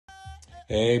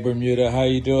Hey Bermuda, how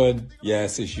you doing?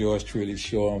 Yes, it's yours truly,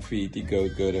 Shaun. Feed the go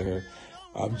to her.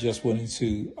 I'm just wanting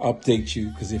to update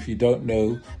you because if you don't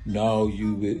know, now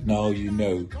you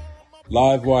know.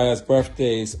 Livewire's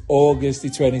birthday is August the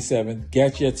 27th.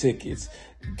 Get your tickets.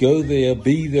 Go there,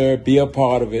 be a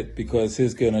part of it because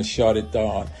he's gonna shut it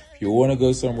down. If you want to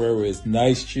go somewhere where it's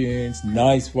nice tunes,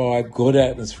 nice vibe, good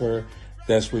atmosphere,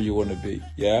 that's where you want to be.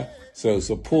 Yeah. So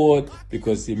support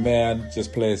because the man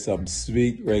just plays some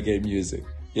sweet reggae music.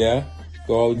 Yeah?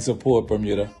 Go out and support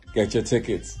Bermuda. Get your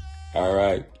tickets. All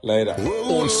right. Later.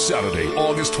 On Saturday,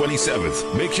 August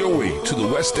 27th, make your way to the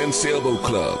West End Sailboat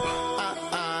Club.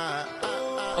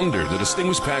 Under the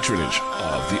distinguished patronage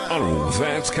of the Honorable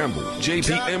Vance Campbell,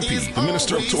 JPMP, the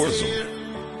Minister of Tourism.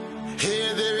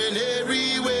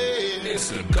 It's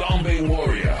the Gombe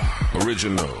Warrior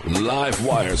Original Live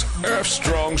Wires Earth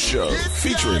Strong Show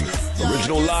featuring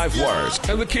original Live Wires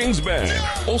and the King's Band.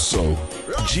 Also,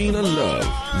 Gina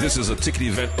Love. This is a ticket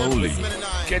event only.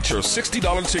 Get your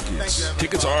 $60 tickets.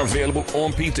 Tickets are available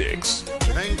on PTX.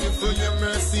 Thank you for your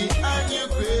mercy and your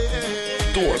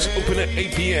grace. Doors open at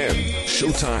 8 p.m.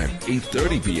 Showtime,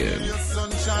 8:30 p.m.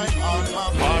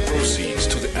 All proceeds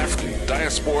to the African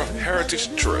Diaspora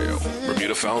Heritage Trail,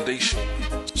 Bermuda Foundation.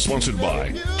 Sponsored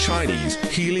by Chinese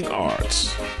Healing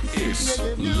Arts. It's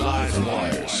Live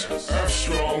Wires Earth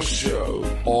Strong Show,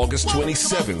 August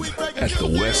 27th at the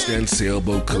West End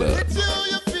Sailboat Club.